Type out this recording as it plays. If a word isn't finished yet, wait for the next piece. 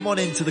Come on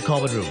into the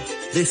common room.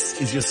 This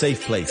is your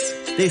safe place.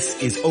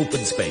 This is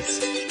open space.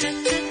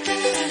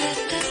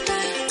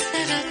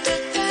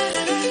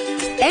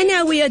 And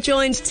now we are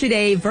joined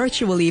today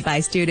virtually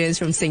by students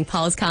from St.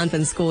 Paul's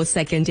Convent School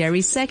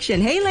Secondary Section.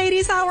 Hey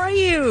ladies, how are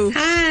you?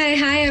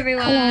 Hi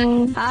everyone.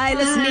 Hello. Hi,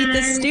 let's meet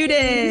the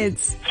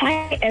students.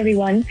 Hi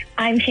everyone.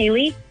 I'm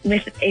Haley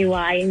with a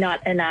Y,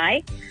 not an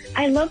I.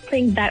 I love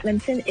playing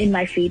badminton in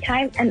my free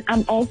time, and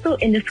I'm also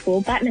in the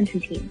school badminton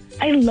team.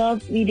 I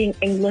love reading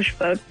English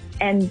books,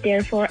 and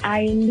therefore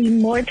I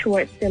lean more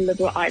towards the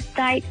liberal arts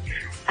side,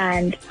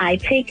 and I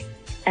take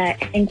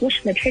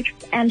English literature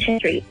and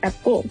history at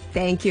school.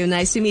 Thank you.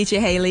 Nice to meet you,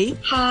 Haley.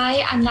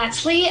 Hi, I'm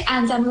Natalie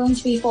and I'm going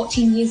to be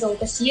 14 years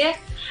old this year,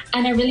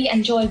 and I really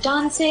enjoy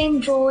dancing,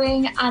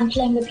 drawing and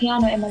playing the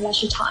piano in my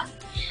leisure time.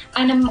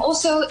 And I'm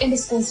also in the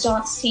school's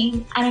dance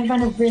team, and I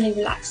find it really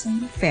relaxing.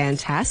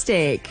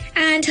 Fantastic.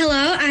 And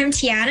hello, I'm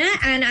Tiana,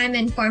 and I'm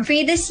in Form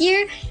 3 this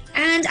year.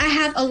 And I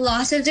have a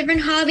lot of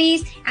different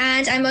hobbies,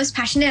 and I'm most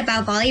passionate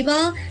about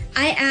volleyball.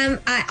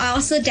 I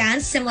also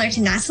dance similar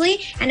to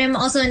Natalie, and I'm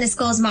also in the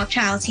school's mock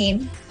trial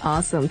team.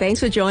 Awesome. Thanks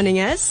for joining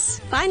us.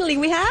 Finally,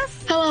 we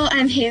have... Hello,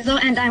 I'm Hazel,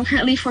 and I'm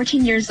currently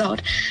 14 years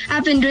old.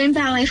 I've been doing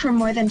ballet for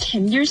more than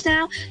 10 years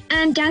now,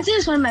 and dancing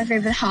is one of my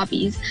favorite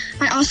hobbies.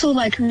 I also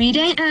like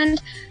reading,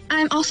 and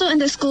I'm also in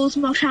the school's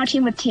mock trial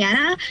team with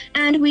Tiana,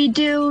 and we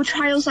do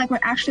trials like we're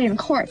actually in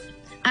court.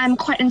 I'm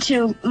quite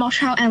into mock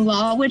trial and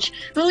law, which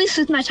really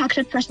suits my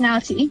talkative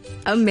personality.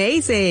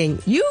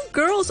 Amazing. You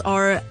girls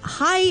are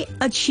high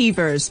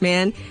achievers,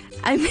 man.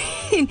 I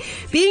mean,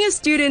 being a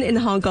student in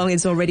Hong Kong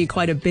is already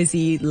quite a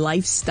busy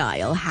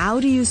lifestyle. How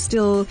do you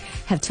still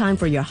have time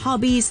for your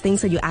hobbies,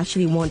 things that you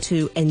actually want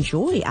to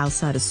enjoy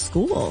outside of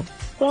school?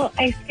 Well,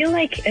 I feel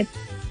like it's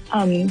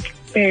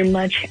very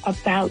much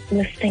about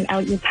listing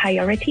out your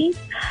priorities.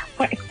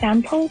 For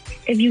example,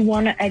 if you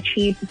want to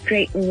achieve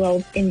great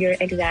results in your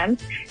exams,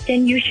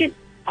 then you should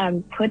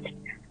put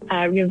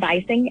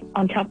revising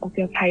on top of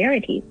your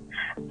priorities.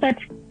 But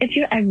if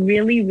you are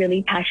really,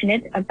 really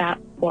passionate about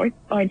sports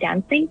or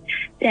dancing,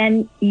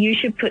 then you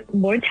should put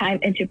more time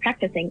into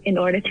practicing in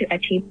order to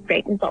achieve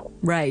great results.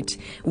 Right.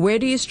 Where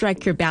do you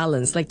strike your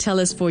balance? Like, tell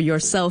us for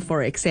yourself,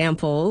 for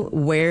example,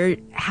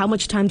 how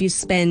much time do you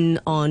spend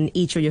on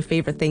each of your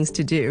favorite things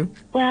to do?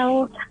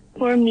 Well,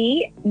 for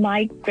me,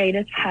 my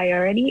greatest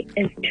priority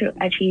is to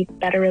achieve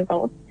better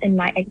results in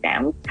my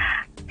exams.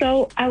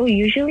 So I will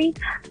usually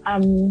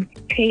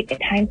create a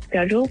time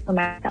schedule for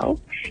myself,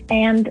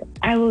 and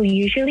I will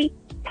usually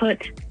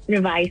put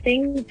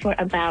revising for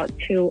about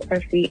 2 or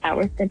 3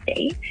 hours a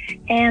day.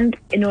 And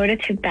in order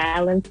to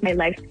balance my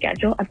life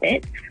schedule a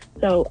bit,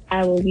 so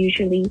I will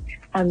usually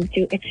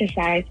do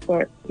exercise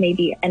for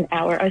maybe an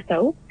hour or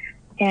so.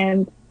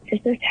 And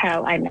this is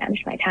how I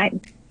manage my time.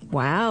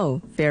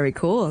 Wow, very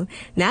cool.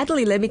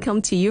 Natalie, let me come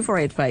to you for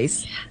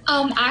advice.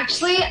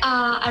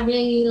 I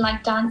really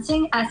like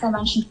dancing, as I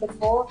mentioned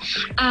before,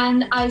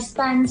 and I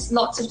spend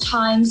lots of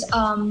times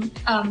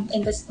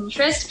in this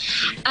interest.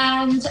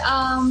 And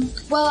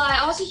I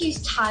also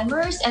use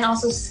timers and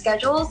also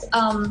schedules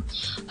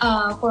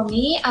for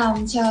me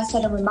to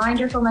set a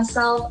reminder for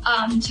myself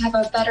to have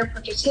a better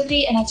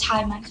productivity and a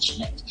time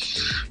management.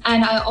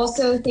 And I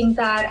also think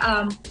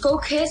that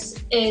focus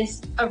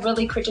is a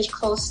really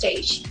critical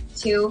stage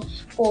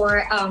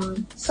for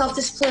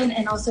self-discipline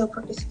and also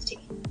productivity.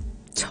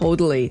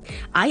 Totally.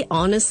 I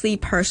honestly,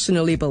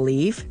 personally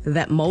believe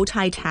that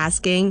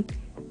multitasking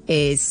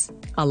is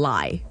a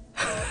lie.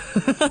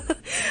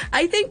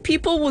 I think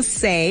people will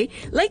say,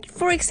 like,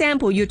 for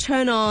example, you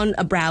turn on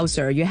a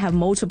browser, you have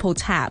multiple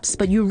tabs,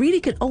 but you really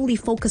could only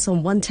focus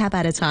on one tab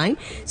at a time.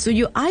 So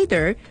you're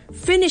either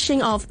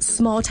finishing off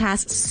small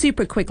tasks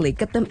super quickly,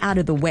 get them out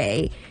of the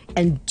way,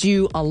 and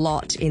do a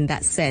lot in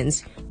that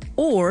sense,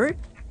 or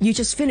you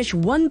just finish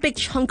one big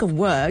chunk of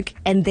work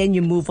and then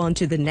you move on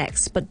to the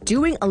next. But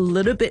doing a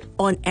little bit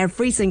on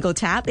every single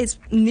tab is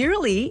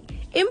nearly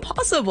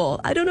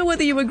impossible. I don't know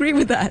whether you agree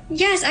with that.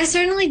 Yes, I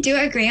certainly do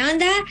agree on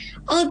that.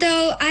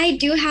 Although I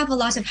do have a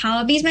lot of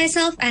hobbies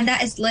myself, and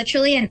that is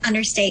literally an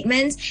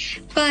understatement.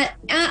 But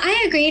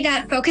I agree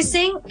that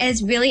focusing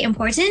is really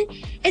important.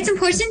 It's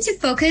important to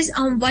focus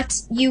on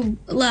what you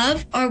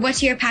love or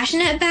what you're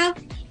passionate about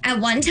at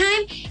one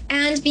time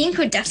and being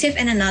productive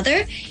in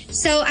another.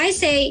 So I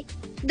say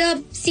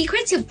the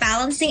secret to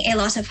balancing a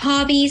lot of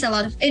hobbies, a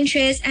lot of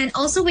interests, and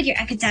also with your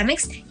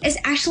academics is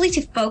actually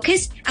to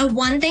focus on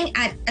one thing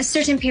at a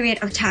certain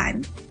period of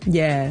time.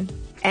 Yeah.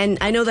 And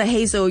I know that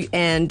Hazel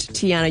and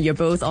Tiana, you're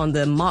both on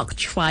the mock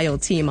trial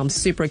team. I'm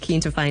super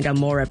keen to find out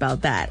more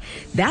about that.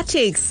 That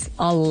takes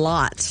a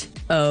lot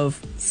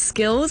of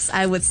skills,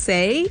 I would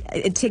say.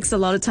 It takes a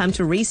lot of time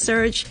to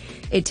research.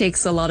 It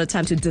takes a lot of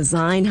time to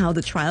design how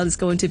the trial is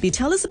going to be.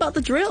 Tell us about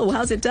the drill.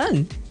 How's it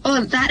done?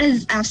 Oh, that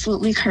is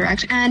absolutely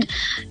correct. And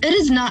it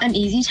is not an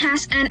easy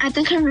task, and I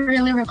think it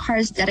really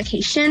requires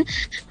dedication.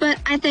 But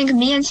I think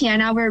me and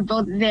Tiana were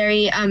both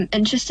very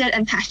interested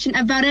and passionate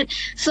about it,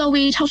 so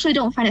we totally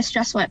don't find it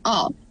stressful at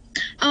all.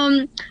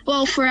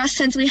 Well, for us,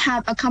 since we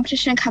have a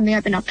competition coming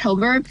up in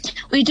October,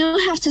 we do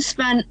have to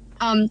spend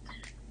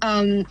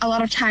a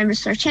lot of time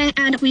researching,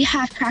 and we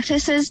have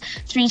practices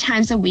 3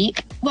 times a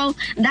week. Well,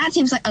 that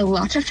seems like a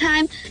lot of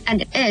time,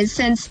 and it is,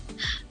 since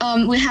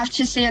we have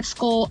to stay at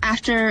school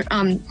after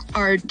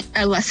our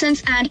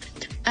lessons and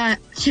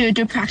to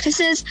do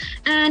practices,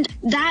 and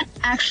that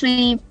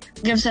actually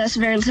gives us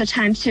very little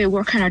time to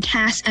work on our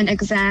tasks and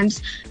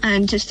exams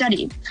and to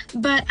study.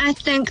 But I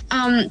think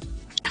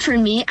for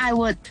me, I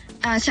would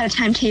set a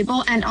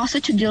timetable and also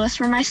to-do list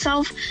for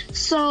myself.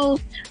 So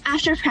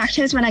after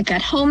practice, when I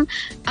get home,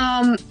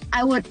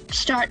 I would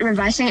start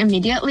revising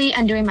immediately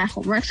and doing my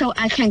homework so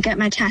I can get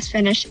my task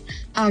finished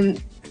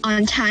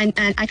on time,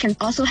 and I can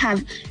also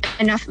have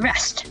enough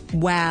rest.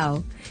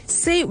 Wow.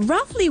 Say,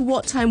 roughly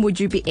what time would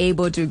you be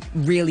able to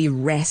really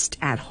rest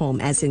at home,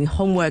 as in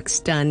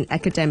homework's done,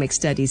 academic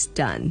studies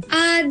done?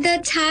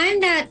 The time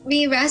that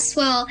we rest,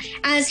 well,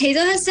 as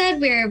Hazel has said,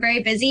 we're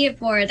very busy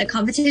for the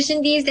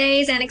competition these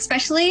days, and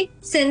especially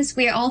since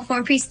we're all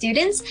Form 3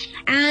 students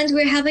and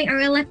we're having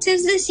our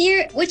electives this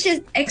year, which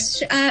is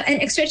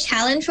an extra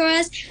challenge for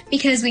us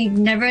because we've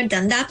never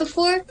done that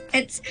before.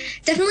 It's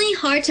definitely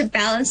hard to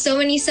balance so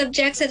many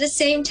subjects at the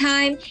same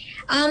time.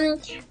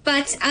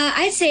 But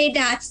I'd say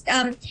that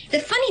the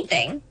funny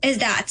thing is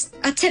that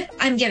a tip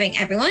I'm giving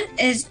everyone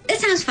is,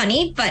 it sounds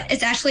funny, but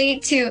it's actually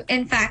to,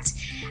 in fact,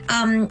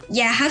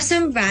 have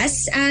some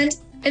rest. And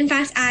in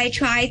fact, I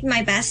tried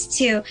my best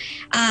to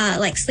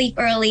sleep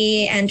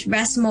early and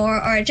rest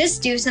more, or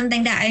just do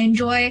something that I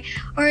enjoy,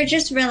 or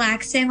just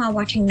relaxing while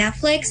watching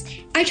Netflix.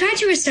 I try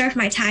to reserve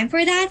my time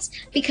for that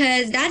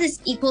because that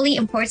is equally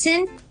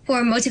important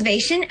for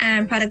motivation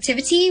and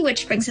productivity,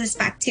 which brings us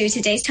back to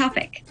today's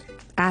topic.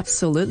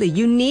 Absolutely.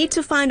 You need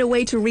to find a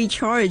way to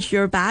recharge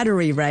your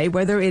battery, right?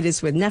 Whether it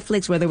is with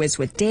Netflix, whether it's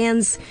with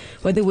dance,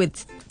 whether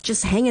with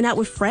just hanging out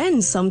with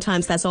friends.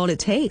 Sometimes that's all it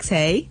takes,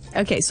 hey?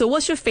 Okay, so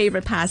what's your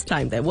favorite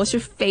pastime then? What's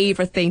your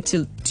favorite thing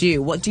to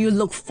do? What do you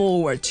look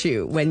forward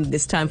to when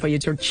it's time for you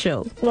to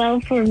chill? Well,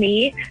 for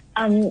me,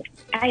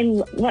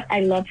 what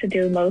I love to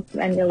do most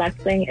when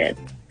relaxing is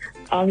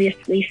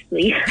obviously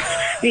sleep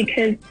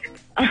because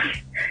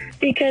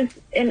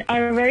in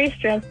our very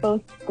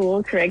stressful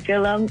school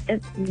curriculum,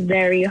 it's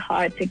very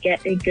hard to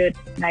get a good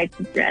night's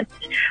rest.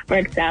 For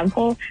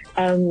example,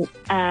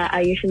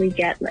 I usually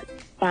get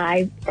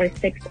 5 or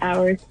 6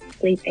 hours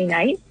sleep a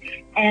night,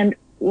 and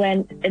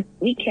when it's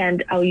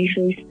weekend, I'll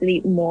usually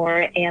sleep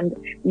more and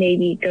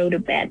maybe go to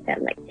bed at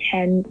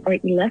 10 or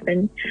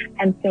 11,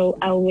 and so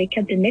I'll wake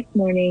up the next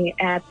morning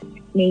at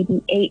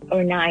maybe 8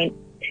 or 9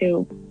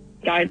 to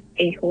start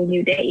a whole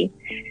new day.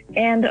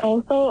 And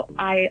also,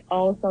 I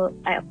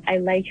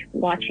like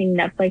watching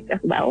Netflix as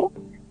well.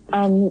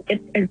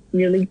 It's a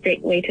really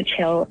great way to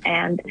chill,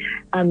 and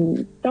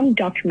some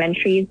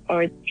documentaries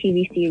or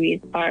TV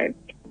series are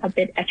a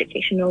bit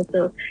educational,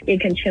 so you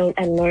can chill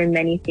and learn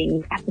many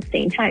things at the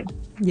same time.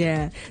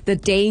 Yeah. The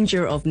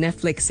danger of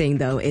Netflixing,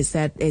 though, is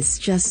that it's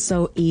just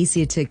so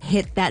easy to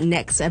hit that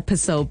next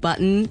episode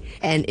button,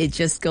 and it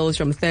just goes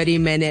from 30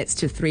 minutes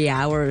to 3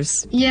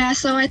 hours. Yeah,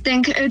 so I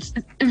think it's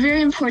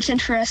very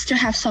important for us to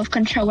have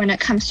self-control when it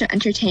comes to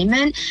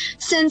entertainment,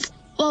 since,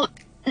 well,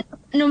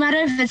 no matter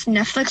if it's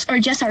Netflix or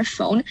just our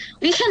phone,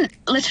 we can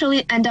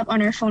literally end up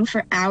on our phone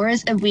for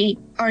hours if we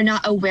are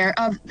not aware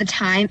of the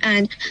time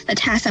and the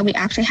tasks that we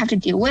actually have to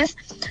deal with.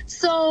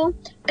 So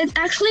it's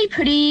actually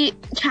pretty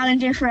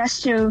challenging for us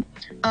to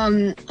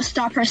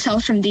stop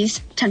ourselves from these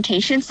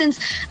temptations, since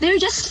they're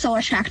just so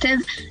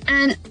attractive,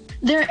 and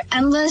they're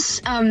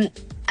endless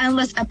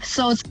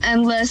episodes,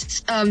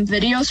 endless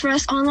videos for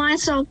us online.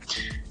 So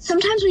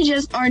sometimes we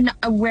just are not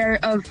aware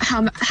of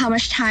how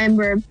much time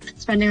we're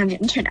spending on the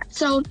internet.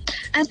 So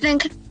I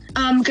think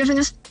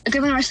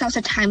giving ourselves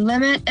a time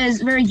limit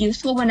is very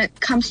useful when it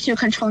comes to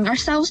controlling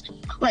ourselves.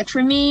 Like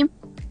for me,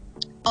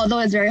 although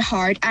it's very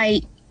hard,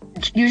 I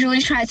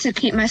usually try to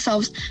keep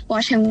myself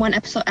watching one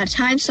episode at a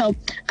time, so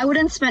I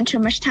wouldn't spend too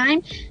much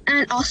time.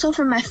 And also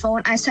for my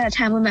phone, I set a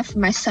time limit for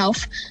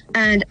myself,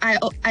 and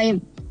I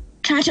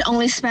try to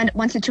only spend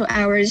 1 to 2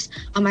 hours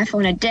on my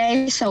phone a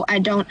day, so I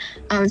don't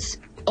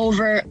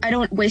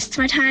waste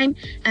my time,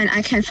 and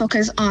I can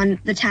focus on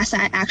the tasks that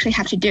I actually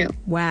have to do.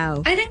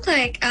 Wow. I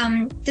think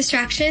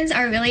distractions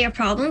are really a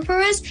problem for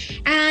us,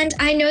 and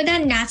I know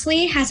that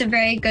Natalie has a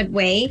very good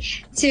way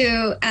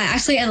to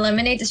actually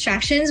eliminate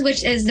distractions,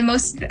 which is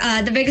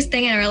the biggest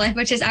thing in our life,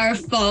 which is our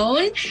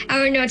phone.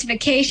 Our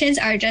notifications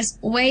are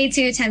just way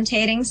too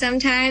tempting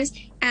sometimes,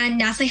 and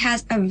Natalie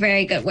has a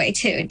very good way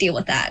to deal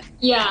with that.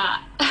 Yeah.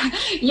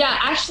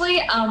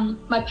 Actually,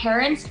 my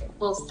parents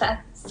will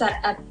set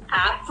an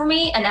app for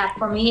me,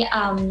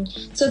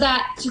 so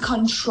that to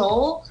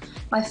control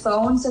my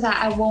phone, so that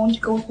I won't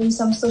go through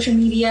some social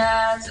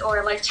medias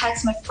or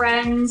text my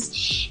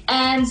friends.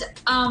 And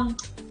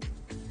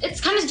it's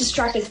kind of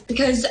distracted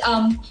because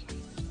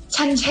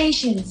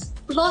temptations,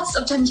 lots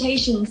of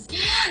temptations.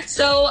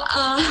 So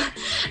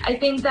I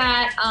think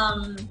that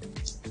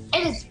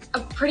it is a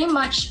pretty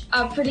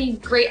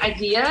great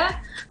idea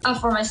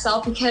for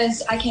myself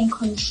because I can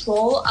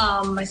control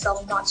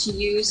myself not to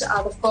use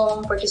the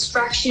phone for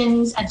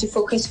distractions and to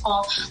focus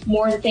on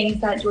more the things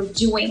that you're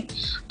doing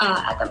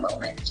at the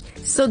moment.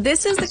 So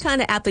this is the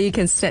kind of app that you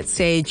can set,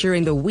 say,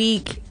 during the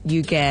week,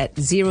 you get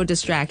 0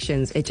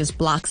 distractions. It just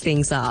blocks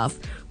things off.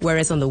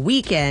 Whereas on the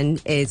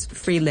weekend, it's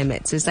free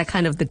limits. Is that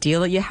kind of the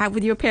deal that you have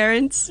with your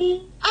parents?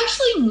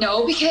 Actually,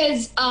 no,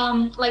 because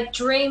like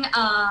during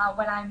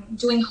when I'm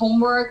doing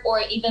homework or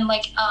even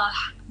like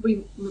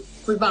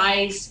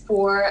revise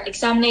for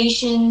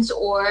examinations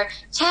or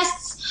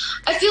tests,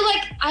 I feel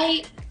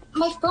like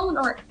my phone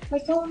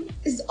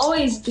is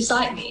always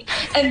beside me,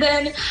 and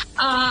then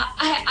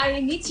I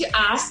need to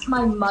ask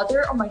my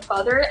mother or my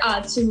father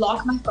to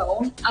lock my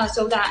phone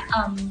so that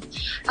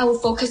I will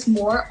focus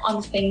more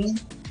on the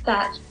things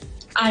that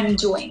I'm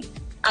doing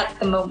at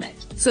the moment.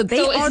 So they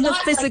are the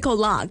physical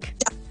lock.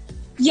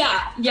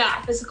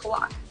 Yeah, physical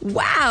lock.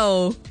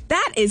 Wow,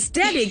 that is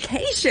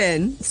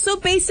dedication. So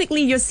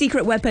basically your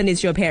secret weapon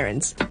is your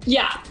parents.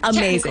 Yeah.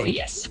 Amazing.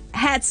 Yes.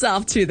 Hats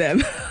off to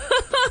them.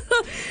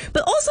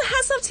 But also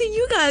hats off to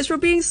you guys for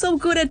being so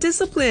good at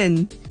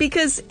discipline,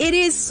 because it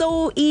is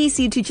so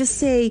easy to just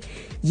say,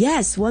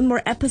 yes, one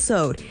more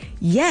episode.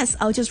 Yes,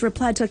 I'll just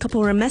reply to a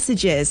couple more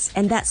messages.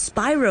 And that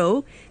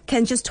spiral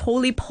can just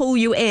totally pull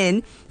you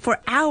in for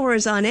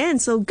hours on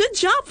end. So good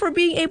job for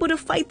being able to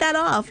fight that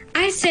off.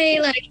 I say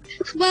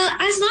well,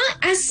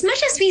 as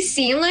much as we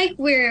seem like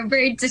we're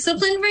very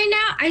disciplined right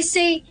now, I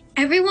say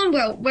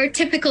we're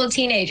typical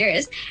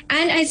teenagers.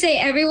 And I say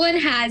everyone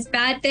has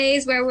bad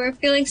days where we're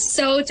feeling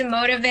so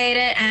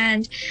demotivated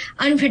and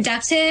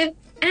unproductive.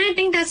 And I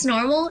think that's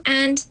normal.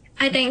 And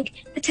I think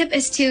the tip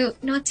is to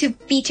not to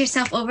beat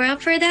yourself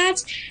up for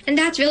that. And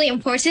that's really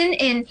important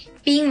in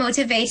being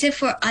motivated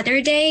for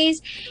other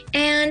days.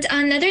 And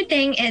another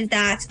thing is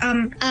that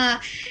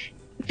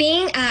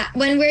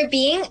when we're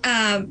being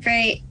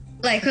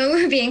when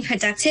we're being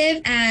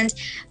productive and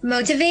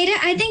motivated,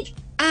 I think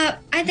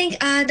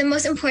the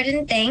most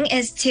important thing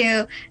is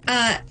to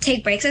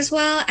take breaks as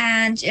well,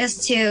 and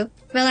just to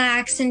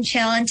relax and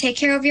chill and take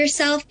care of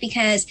yourself,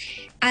 because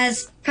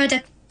as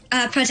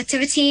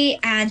productivity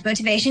and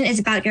motivation is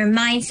about your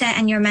mindset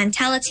and your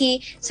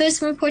mentality. So it's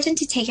important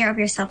to take care of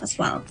yourself as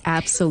well.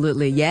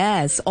 Absolutely.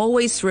 Yes.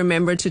 Always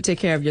remember to take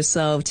care of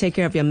yourself, take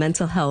care of your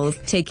mental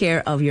health, take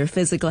care of your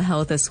physical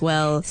health as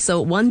well.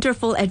 So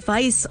wonderful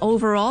advice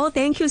overall.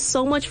 Thank you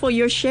so much for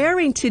your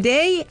sharing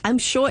today. I'm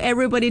sure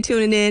everybody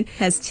tuning in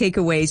has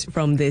takeaways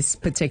from this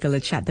particular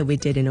chat that we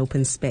did in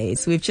Open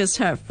Space. We've just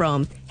heard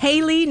from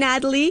Haley,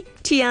 Natalie,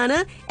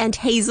 Tiana, and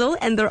Hazel,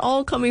 and they're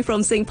all coming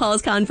from St.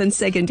 Paul's Convent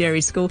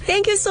Secondary School.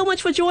 Thank you so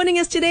much for joining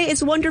us today.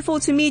 It's wonderful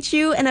to meet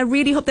you, and I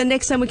really hope that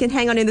next time we can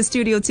hang out in the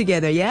studio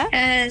together, yeah?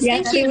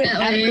 Yes, we would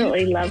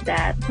absolutely love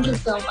that. Thank you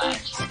so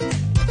much.